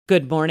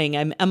Good morning.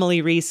 I'm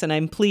Emily Reese, and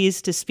I'm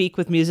pleased to speak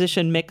with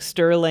musician Mick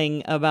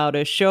Sterling about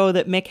a show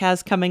that Mick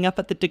has coming up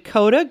at the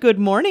Dakota. Good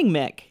morning,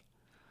 Mick.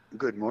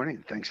 Good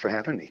morning. Thanks for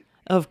having me.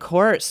 Of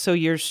course. So,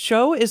 your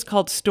show is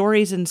called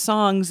Stories and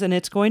Songs, and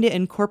it's going to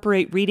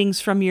incorporate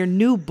readings from your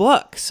new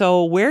book.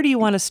 So, where do you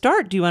want to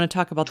start? Do you want to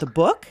talk about the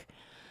book?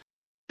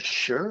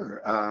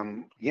 Sure.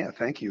 Yeah,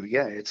 thank you.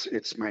 Yeah,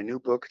 it's my new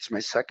book. It's my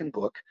second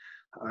book.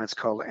 It's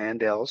called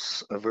And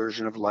Else, A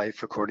Version of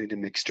Life According to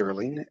Mick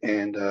Sterling.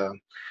 And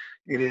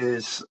it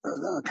is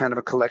kind of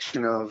a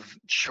collection of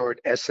short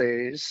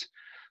essays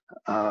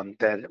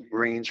that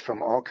range from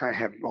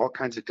have all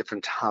kinds of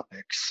different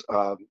topics.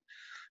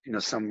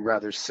 Some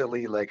rather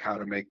silly, like how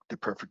to make the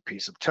perfect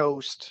piece of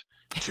toast,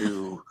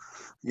 to,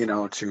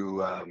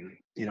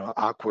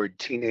 awkward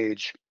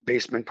teenage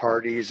basement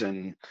parties.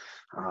 And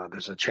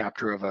there's a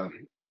chapter of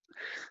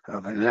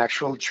an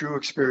actual true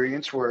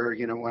experience where,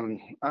 when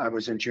I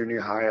was in junior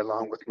high,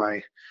 along with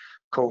my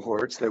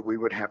cohorts, that we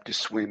would have to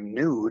swim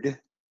nude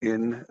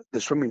in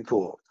the swimming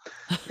pool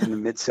in the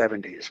mid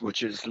 70s,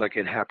 which is like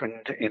it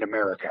happened in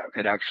America.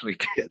 It actually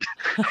did.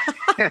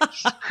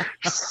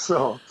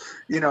 So,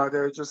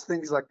 there are just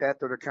things like that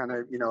that are kind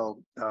of,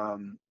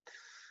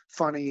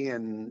 funny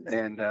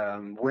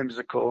and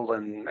whimsical,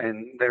 and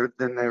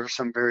there's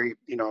some very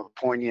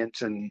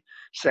poignant and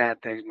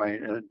sad things.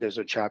 There's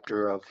a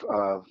chapter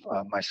of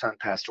my son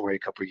passed away a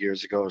couple of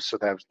years ago, so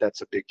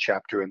that's a big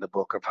chapter in the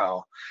book of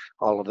how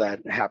all of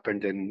that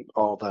happened, and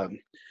all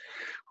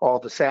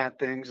the sad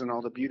things and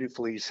all the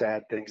beautifully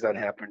sad things that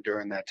happened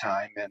during that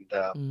time. And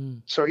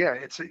Mm. so yeah,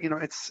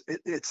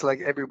 it's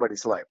like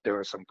everybody's life. There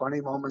are some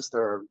funny moments,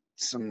 there are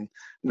some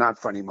not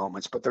funny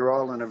moments, but they're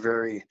all in a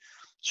very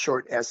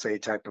short essay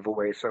type of a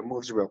way, so it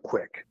moves real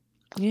quick.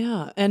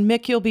 Yeah. And,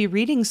 Mick, you'll be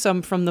reading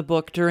some from the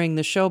book during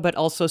the show, but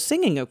also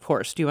singing, of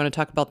course. Do you want to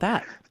talk about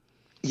that?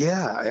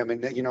 Yeah, I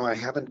mean, I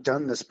haven't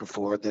done this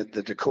before. The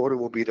Dakota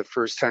will be the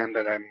first time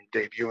that I'm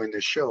debuting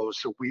the show,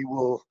 so we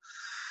will.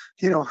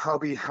 I'll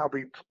be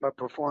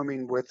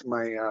performing with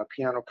my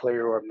piano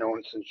player who I've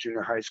known since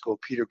junior high school,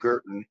 Peter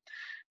Gerton,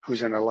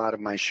 who's in a lot of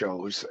my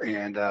shows.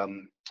 And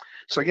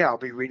so, yeah, I'll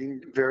be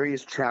reading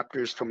various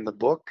chapters from the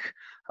book.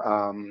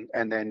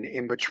 And then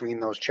in between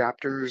those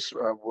chapters,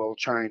 we'll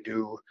try and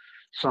do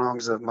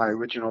songs of my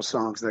original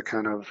songs that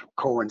kind of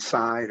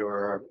coincide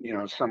or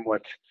are,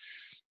 somewhat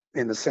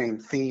in the same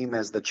theme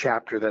as the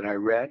chapter that I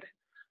read.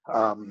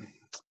 Um,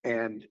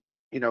 and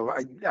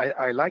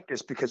I like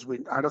this because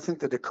I don't think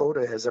the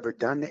Dakota has ever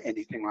done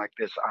anything like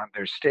this on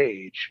their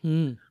stage,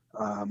 Mm.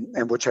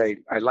 and which I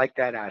like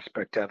that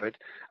aspect of it.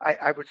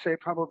 I would say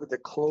probably the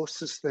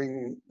closest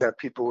thing that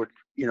people would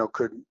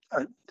could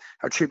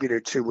attribute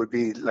it to would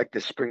be like the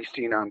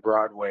Springsteen on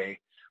Broadway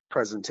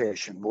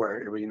presentation,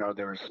 where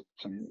there was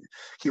some,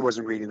 he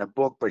wasn't reading a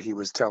book, but he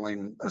was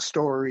telling a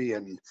story,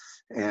 and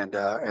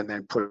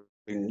then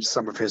putting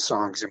some of his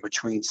songs in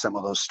between some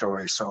of those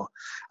stories. So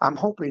I'm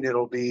hoping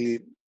it'll be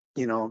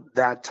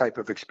that type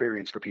of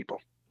experience for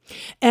people.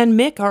 And,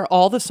 Mick, are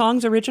all the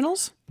songs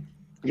originals?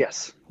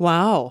 Yes.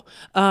 Wow.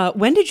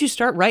 When did you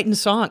start writing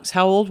songs?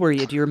 How old were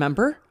you? Do you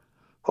remember?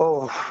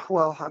 Oh,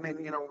 well, I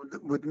mean,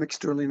 with Mick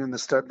Sterling and the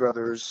Stud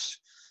Brothers,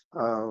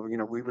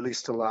 we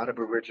released a lot of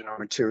original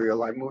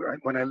material.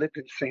 When I lived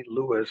in St.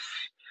 Louis,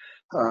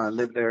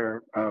 lived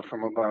there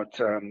from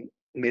about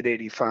mid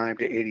 85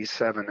 to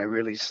 87. I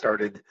really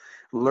started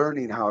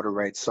learning how to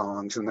write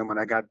songs. And then when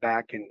I got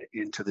back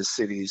into the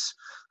cities,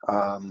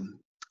 um,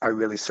 I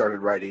really started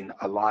writing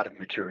a lot of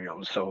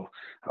material.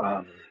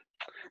 Um,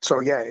 so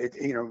yeah,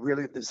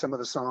 really some of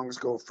the songs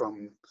go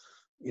from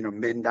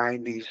mid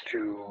 90s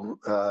to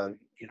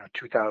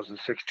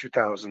 2006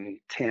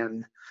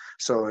 2010.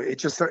 So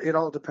it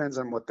all depends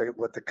on what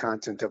the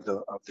content of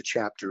the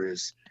chapter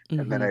is,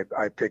 and then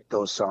Hmm. I pick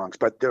those songs,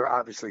 but they're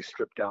obviously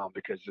stripped down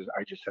because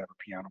I just have a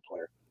piano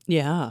player.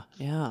 Yeah,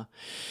 yeah.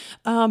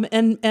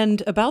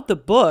 And about the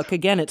book,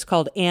 again, it's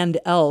called And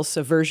Else,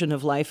 a version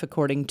of life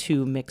according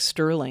to Mick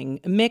Sterling.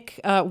 Mick,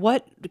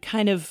 what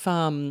kind of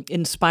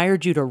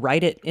inspired you to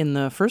write it in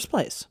the first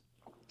place?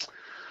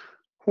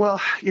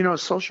 Well,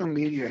 social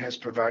media has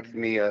provided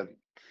me a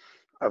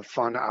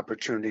fun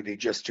opportunity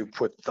just to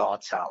put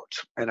thoughts out,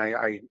 and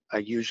I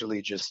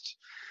usually just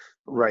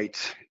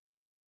write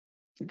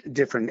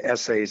different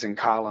essays and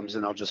columns,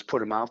 and I'll just put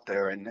them out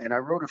there. And I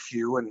wrote a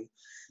few, and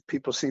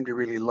people seem to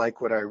really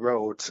like what I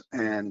wrote.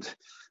 And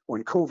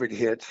when COVID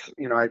hit,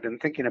 I'd been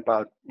thinking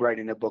about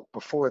writing a book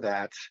before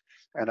that.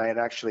 And I had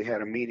actually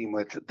had a meeting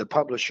with the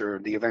publisher,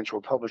 the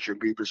eventual publisher,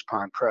 Beavers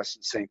Pond Press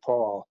in St.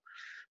 Paul,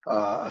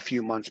 a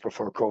few months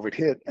before COVID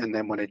hit. And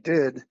then when it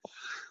did,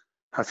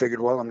 I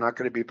figured, well, I'm not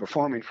going to be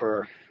performing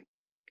for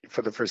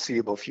the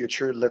foreseeable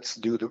future. Let's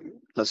do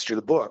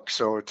the book.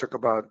 So it took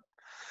about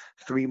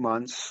 3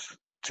 months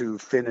to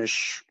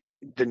finish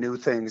the new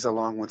things,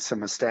 along with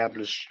some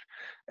established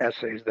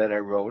essays that I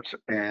wrote,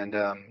 and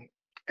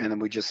then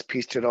we just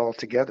pieced it all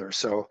together.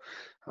 So,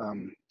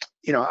 um,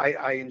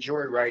 I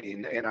enjoy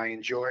writing, and I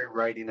enjoy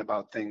writing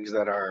about things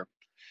that are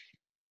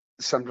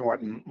somewhat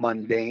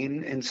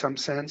mundane in some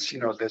sense.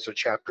 There's a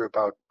chapter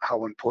about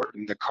how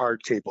important the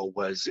card table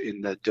was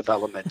in the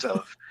development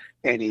of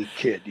any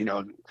kid.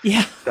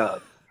 Yeah.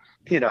 The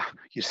you know,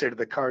 you sit at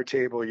the card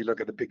table, you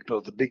look at the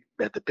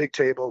big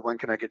table. When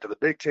can I get to the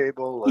big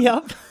table? And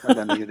Yep.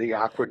 and then the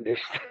awkwardness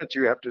that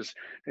you have to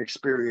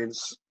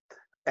experience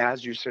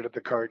as you sit at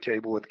the card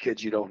table with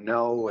kids you don't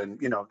know, and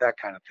that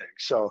kind of thing.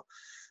 So,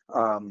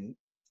 um,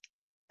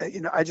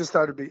 I just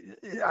thought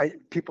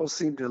people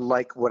seemed to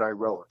like what I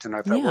wrote, and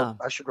I thought, well,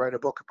 Yeah. I should write a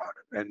book about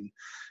it.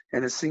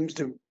 And it seems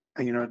to,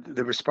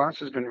 the response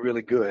has been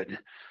really good,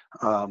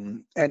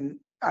 and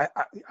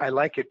I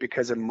like it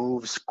because it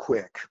moves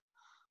quick.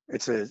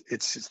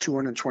 It's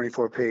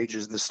 224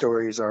 pages. The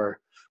stories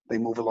they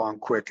move along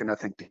quick, and I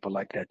think people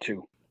like that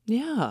too.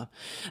 Yeah.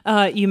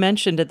 You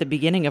mentioned at the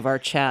beginning of our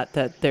chat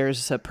that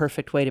there's a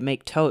perfect way to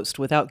make toast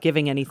without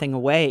giving anything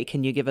away.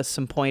 Can you give us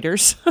some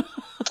pointers?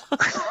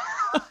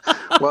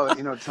 Well,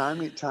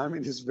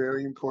 timing is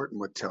very important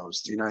with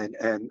toast.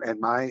 And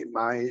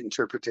my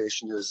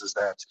interpretation is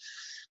that,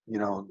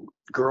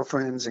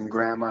 girlfriends and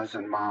grandmas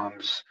and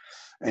moms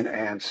and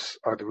aunts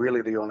are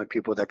really the only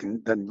people that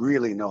can then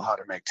really know how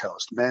to make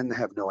toast. Men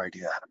have no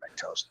idea how to make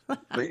toast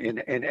in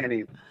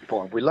any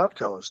form. We love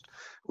toast.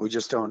 We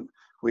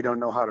don't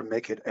know how to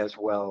make it as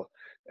well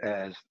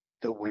as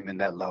the women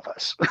that love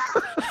us.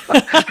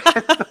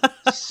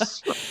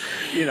 So,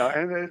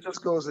 and it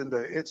just goes into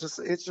it's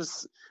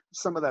just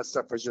some of that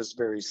stuff is just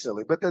very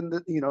silly. But then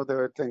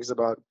there are things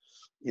about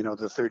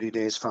the 30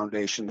 Days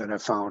Foundation that I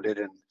founded,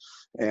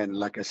 and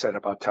like I said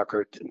about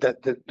Tucker,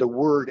 that the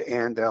word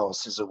 "and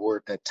else" is a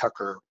word that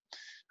Tucker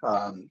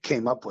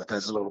came up with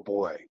as a little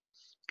boy.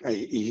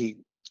 He,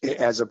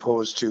 as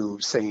opposed to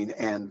saying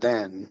 "and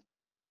then,"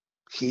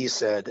 he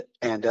said,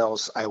 "and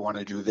else I want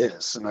to do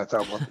this." And I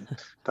thought, well,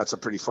 that's a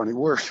pretty funny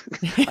word.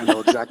 I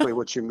know exactly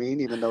what you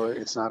mean, even though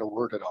it's not a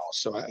word at all.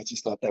 So I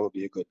just thought that would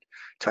be a good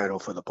title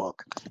for the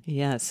book.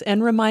 Yes.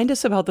 And remind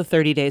us about the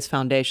 30 Days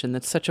Foundation.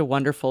 That's such a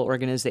wonderful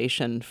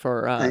organization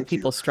for Thank you.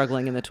 people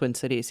struggling in the Twin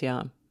Cities.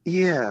 Yeah.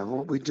 Yeah,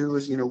 what we do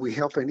is, we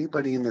help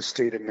anybody in the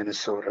state of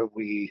Minnesota.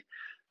 We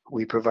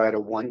provide a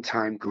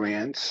one-time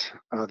grant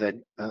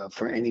that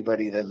for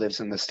anybody that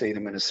lives in the state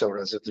of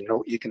Minnesota. So there's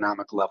no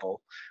economic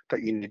level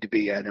that you need to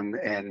be at, and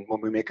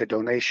when we make a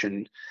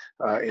donation,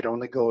 it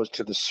only goes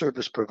to the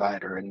service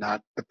provider and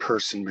not the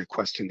person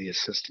requesting the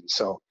assistance.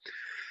 So,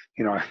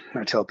 I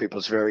tell people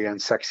it's very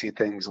unsexy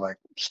things like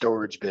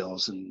storage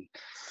bills and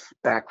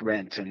back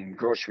rent and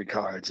grocery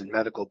cards and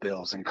medical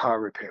bills and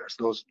car repairs.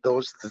 Those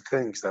are the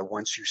things that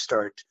once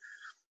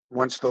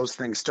those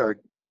things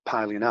start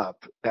piling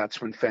up,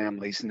 that's when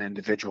families and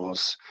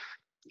individuals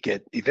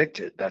get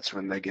evicted. That's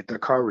when they get their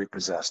car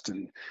repossessed,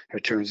 and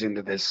it turns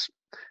into this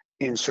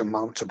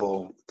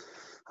insurmountable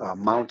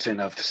mountain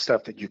of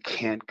stuff that you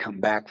can't come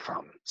back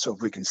from. So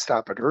if we can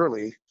stop it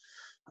early,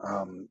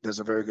 there's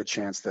a very good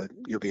chance that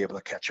you'll be able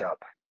to catch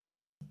up.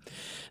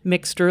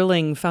 Mick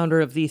Sterling, founder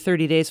of the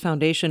 30 Days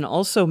Foundation.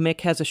 Also,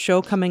 Mick has a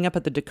show coming up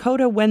at the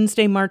Dakota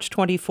Wednesday, March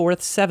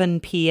 24th, 7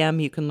 p.m.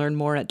 You can learn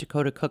more at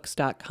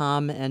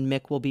dakotacooks.com, and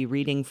Mick will be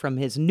reading from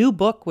his new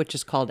book, which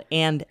is called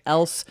And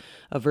Else,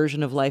 a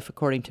version of life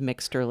according to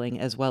Mick Sterling,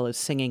 as well as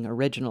singing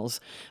originals.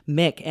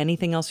 Mick,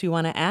 anything else you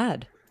want to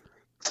add?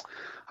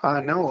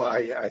 No,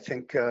 I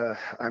think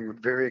I'm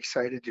very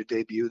excited to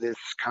debut this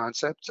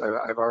concept.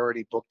 I've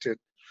already booked it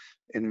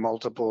in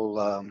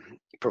multiple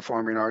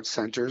performing arts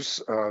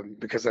centers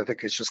because I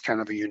think it's just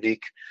kind of a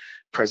unique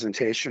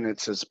presentation.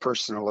 It's as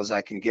personal as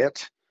I can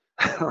get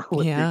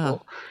with Yeah.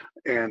 people,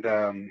 and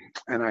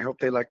I hope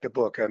they like the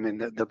book. I mean,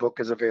 the book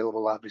is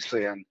available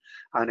obviously on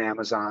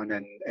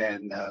Amazon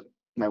and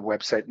my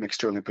website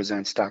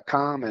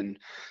micksterlingpresents.com and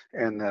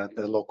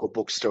the local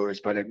bookstores.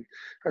 But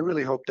I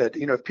really hope that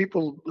if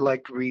people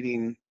like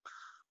reading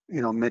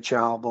Mitch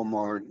Albom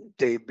or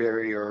Dave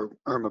Barry or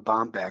Irma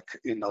Bombeck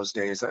in those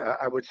days,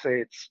 I would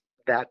say it's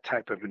that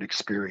type of an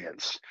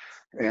experience.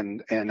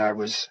 And I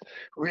was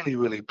really,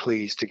 really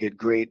pleased to get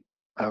great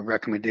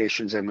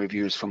recommendations and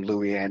reviews from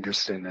Louis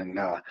Anderson and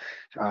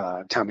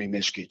Tommy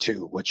Mischke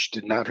too, which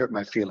did not hurt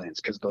my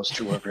feelings because those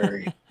two are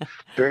very,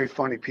 very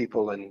funny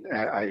people, and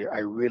I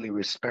really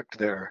respect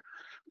their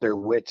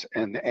wit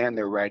and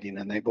their writing,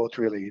 and they both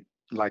really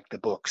like the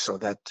book, so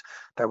that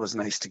was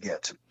nice to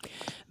get.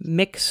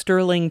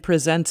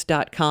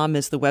 MickSterlingPresents.com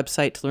is the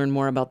website to learn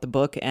more about the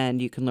book, and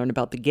you can learn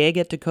about the gig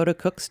at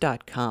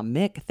dakotacooks.com.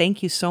 Mick,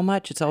 thank you so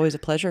much. It's always a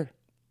pleasure.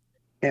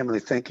 Emily,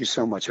 thank you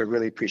so much. I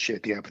really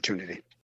appreciate the opportunity.